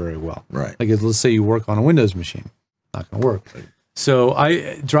platform very well. Right. Like let's say you work on a Windows machine, not going to work. Right. So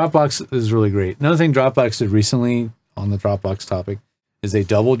Dropbox is really great. Another thing Dropbox did recently on the Dropbox topic is they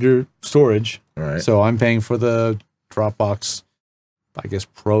doubled your storage. Right. So I'm paying for the Dropbox, I guess,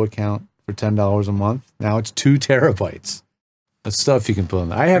 Pro account for $10 a month. Now it's 2 terabytes of stuff you can put in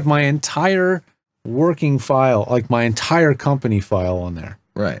there. I have my entire working file, like my entire company file on there.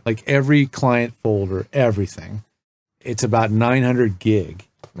 Right. Like every client folder, everything. It's about 900 gig.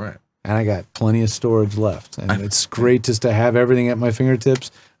 Right. And I got plenty of storage left. And it's great just to have everything at my fingertips.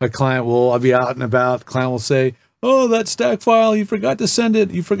 I'll be out and about. The client will say, "Oh, that stack file, you forgot to send it.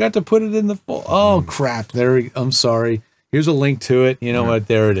 You forgot to put it in the folder. Oh, crap. I'm sorry. Here's a link to it. You know what?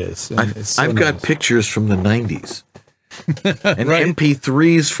 There it is." I've got pictures from the 90s and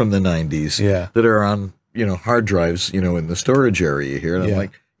MP3s from the 90s that are on, hard drives, in the storage area here. And I'm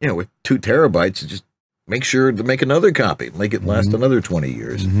like, with 2 terabytes, just make sure to make another copy, make it last another 20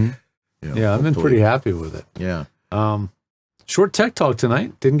 years. I've been pretty happy with it. Yeah. Short tech talk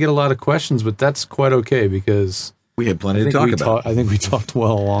tonight. Didn't get a lot of questions, but that's quite okay because we had plenty to talk about. I think we talked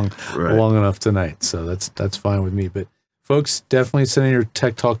long enough tonight, so that's fine with me. But folks, definitely send in your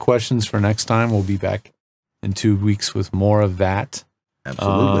tech talk questions for next time. We'll be back in 2 weeks with more of that.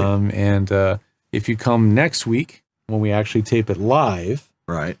 Absolutely. And if you come next week when we actually tape it live,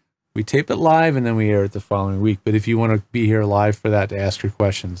 right? We tape it live and then we air it the following week. But if you want to be here live for that to ask your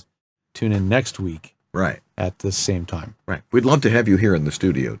questions, tune in next week. Right. At the same time. Right. We'd love to have you here in the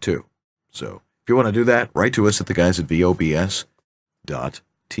studio too. So if you want to do that, write to us at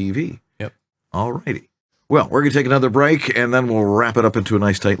theguys@VOBS.TV. Yep. All righty. Well, we're going to take another break, and then we'll wrap it up into a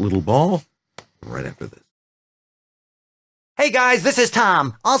nice tight little ball right after this. Hey guys, this is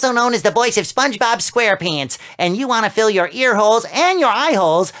Tom, also known as the voice of SpongeBob SquarePants, and you want to fill your ear holes and your eye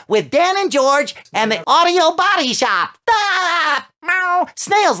holes with Dan and George and the Audio Body Shop. Ah! Meow!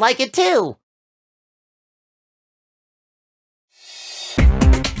 Snails like it too.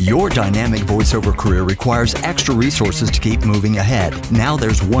 Your dynamic voiceover career requires extra resources to keep moving ahead. Now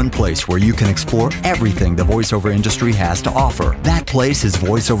there's one place where you can explore everything the voiceover industry has to offer. That place is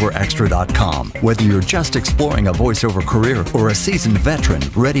voiceoverextra.com. Whether you're just exploring a voiceover career or a seasoned veteran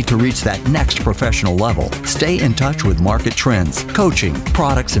ready to reach that next professional level, stay in touch with market trends, coaching,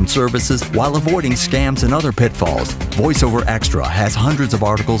 products, and services while avoiding scams and other pitfalls. VoiceOver Extra has hundreds of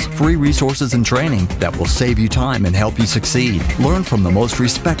articles, free resources, and training that will save you time and help you succeed. Learn from the most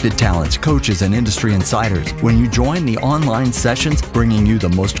respected talents, coaches, and industry insiders when you join the online sessions bringing you the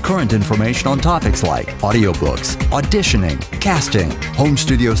most current information on topics like audiobooks, auditioning, casting, home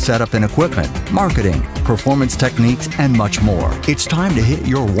studio setup and equipment, marketing, performance techniques, and much more. It's time to hit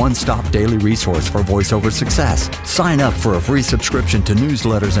your one-stop daily resource for voiceover success. Sign up for a free subscription to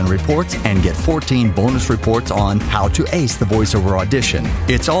newsletters and reports and get 14 bonus reports on how to ace the voiceover audition.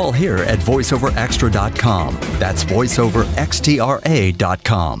 It's all here at voiceoverextra.com. That's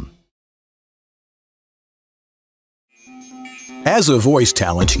voiceoverextra.com. As a voice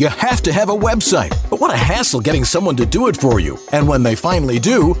talent, you have to have a website, but what a hassle getting someone to do it for you. And when they finally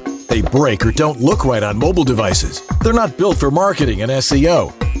do, they break or don't look right on mobile devices. They're not built for marketing and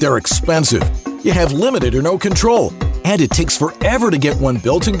SEO. They're expensive. You have limited or no control, and it takes forever to get one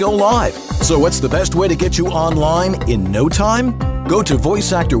built and go live. So what's the best way to get you online in no time? Go to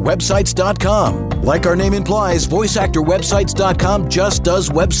voiceactorwebsites.com. Like our name implies, voiceactorwebsites.com just does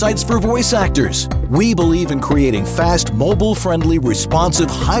websites for voice actors. We believe in creating fast, mobile-friendly,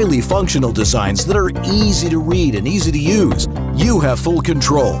 responsive, highly functional designs that are easy to read and easy to use. You have full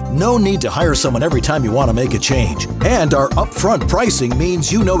control. No need to hire someone every time you want to make a change. And our upfront pricing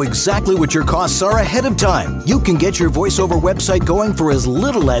means you know exactly what your costs are ahead of time. You can get your voiceover website going for as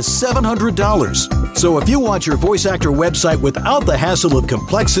little as $700. So if you want your voice actor website without the hassle of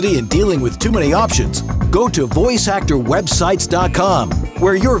complexity and dealing with too many options, go to voiceactorwebsites.com,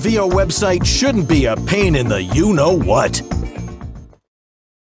 where your VO website shouldn't be a pain in the you-know-what.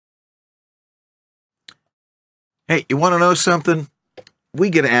 Hey, you want to know something? We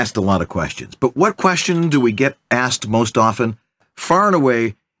get asked a lot of questions, but what question do we get asked most often? Far and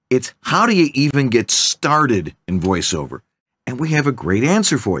away, it's how do you even get started in voiceover? And we have a great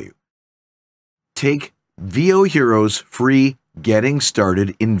answer for you. Take VO Heroes' free Getting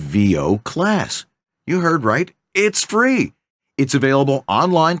Started in VO class. You heard right. It's free. It's available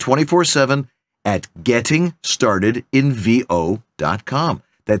online 24/7 at gettingstartedinvo.com.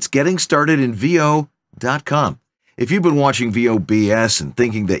 That's gettingstartedinvo.com. If you've been watching VOBS and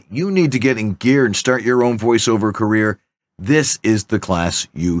thinking that you need to get in gear and start your own voiceover career, this is the class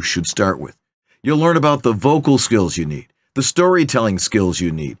you should start with. You'll learn about the vocal skills you need, the storytelling skills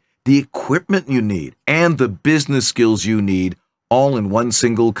you need, the equipment you need, and the business skills you need, all in one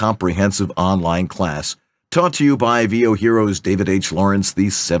single comprehensive online class, taught to you by VO Heroes David H. Lawrence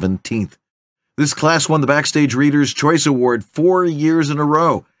the 17th. This class won the Backstage Reader's Choice Award 4 years in a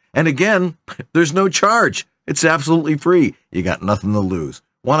row. And again, there's no charge. It's absolutely free. You got nothing to lose.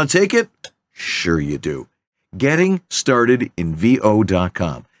 Want to take it? Sure you do.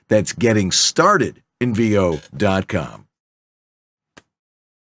 gettingstartedinvo.com. That's gettingstartedinvo.com.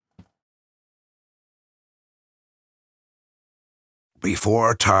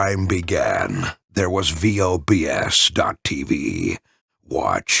 Before time began, there was VOBS.TV.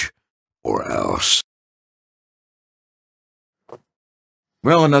 Watch or else.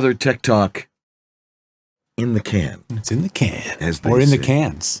 Well, another Tech Talk in the can. It's in the can. Or in the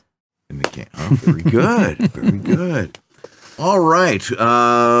cans. In the can. Oh, very good. Very good. All right.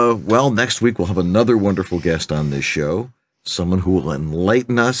 Well, next week we'll have another wonderful guest on this show. Someone who will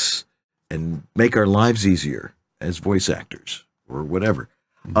enlighten us and make our lives easier as voice actors or whatever.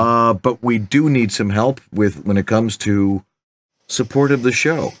 But we do need some help when it comes to support of the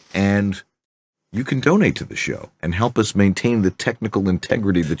show. And you can donate to the show and help us maintain the technical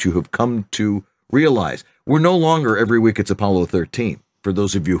integrity that you have come to realize. We're no longer every week it's Apollo 13. For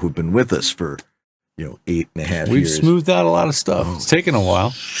those of you who've been with us for, 8.5 years. We've smoothed out a lot of stuff. It's taken a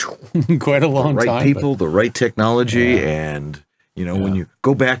while. Quite a long time. The right people, the right technology, and, when you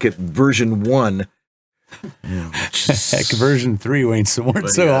go back at version 1, heck, version 3 weren't so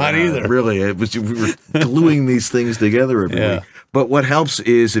hot either. Really, we were gluing these things together every week. But what helps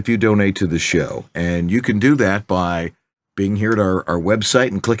is if you donate to the show, and you can do that by being here at our website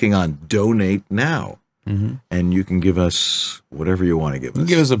and clicking on Donate Now. and you can give us whatever you want to give us. You can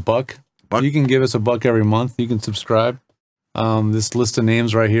give us a buck. You can give us a buck every month. You can subscribe. This list of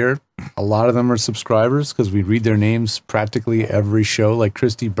names right here, a lot of them are subscribers because we read their names practically every show, like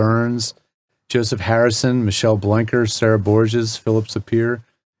Christy Burns, Joseph Harrison, Michelle Blanker, Sarah Borges, Philip Sapir,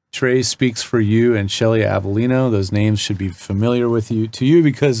 Trey Speaks for You, and Shelley Avellino. Those names should be familiar to you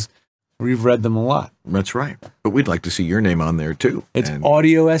because we've read them a lot. That's right. But we'd like to see your name on there too. It's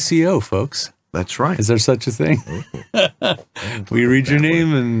audio SEO, folks. That's right. Is there such a thing? We read your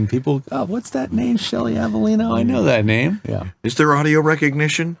name and people, oh, what's that name? Shelley Avellino? I know that name. Yeah. Is there audio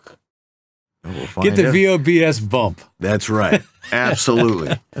recognition? We'll get the VOBS bump. That's right.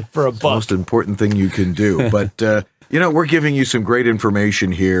 Absolutely. For a buck. The most important thing you can do. But, you know, we're giving you some great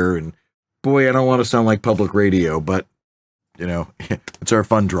information here. And boy, I don't want to sound like public radio, but, you know, it's our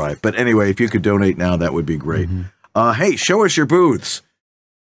fund drive. But anyway, if you could donate now, that would be great. Hey, show us your booths.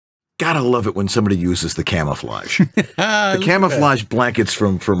 Gotta love it when somebody uses the camouflage. The camouflage blankets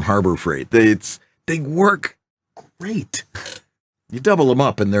from Harbor Freight. They work great. You double them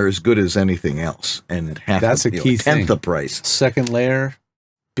up and they're as good as anything else. And that's a key thing. Tenth the price. Second layer,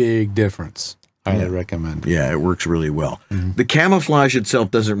 big difference. Highly recommend. Yeah, it works really well. The camouflage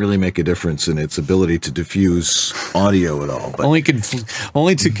itself doesn't really make a difference in its ability to diffuse audio at all. But only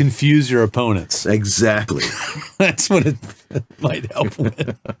to confuse your opponents. Exactly. That's what it might help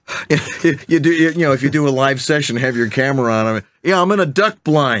with. You know, if you do a live session, have your camera on. Yeah, I'm in a duck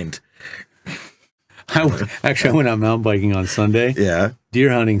blind. Actually, I went out mountain biking on Sunday. Yeah.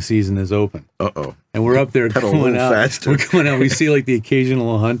 Deer hunting season is open. And we're up there going out. Faster. We're going out. We see like the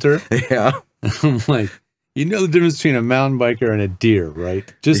occasional hunter. Yeah. I'm like, you know the difference between a mountain biker and a deer,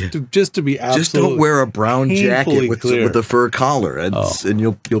 right? Just to be absolutely just don't wear a brown jacket with a fur collar, and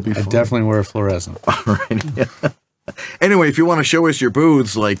you'll be fine. I definitely wear a fluorescent. All right. Anyway, if you want to show us your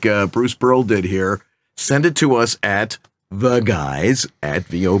booths like Bruce Pearl did here, send it to us at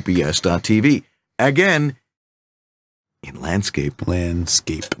theguys@vobs.tv. Again, in landscape,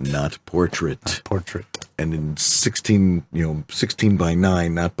 not portrait, and in 16 by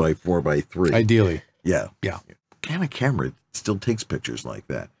 9, not by 4 by 3. Ideally, yeah. Kind of camera still takes pictures like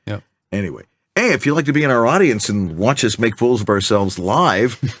that. Anyway, hey, if you'd like to be in our audience and watch us make fools of ourselves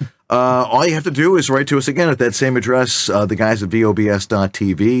live, all you have to do is write to us again at that same address,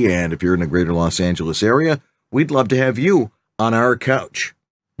 theguys@vobs.tv. And if you're in the greater Los Angeles area, we'd love to have you on our couch.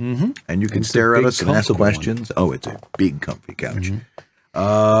 And you can stare at us and ask questions. Oh, it's a big, comfy couch.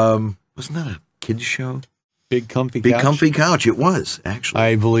 Wasn't that a kids show? Big, comfy couch? Big, comfy couch. It was, actually.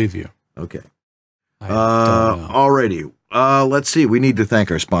 I believe you. Okay. Alrighty. Let's see. We need to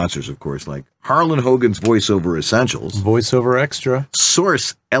thank our sponsors, of course, like Harlan Hogan's VoiceOver Essentials. VoiceOver Extra.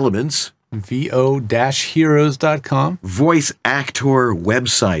 Source Elements. VO-Heroes.com.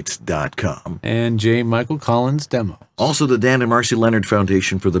 VoiceActorWebsites.com. And J. Michael Collins Demos. Also the Dan and Marcy Leonard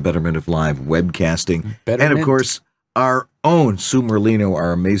Foundation for the Betterment of Live Webcasting. And, of course, our own Sue Merlino,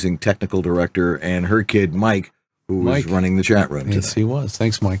 our amazing technical director, and her kid, Mike, who was running the chat room today. Yes, he was.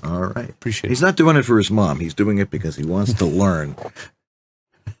 Thanks, Mike. All right. Appreciate it. He's not doing it for his mom. He's doing it because he wants to learn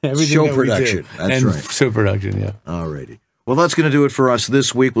show production. That's right. Show production, yeah. All righty. Well, that's going to do it for us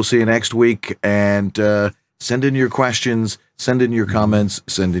this week. We'll see you next week. And send in your questions, send in your comments,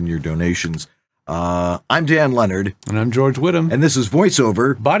 send in your donations. I'm Dan Leonard. And I'm George Whittam. And this is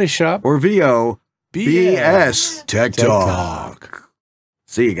VoiceOver Body Shop or VO BS Tech Talk.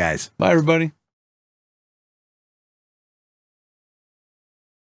 See you guys. Bye, everybody.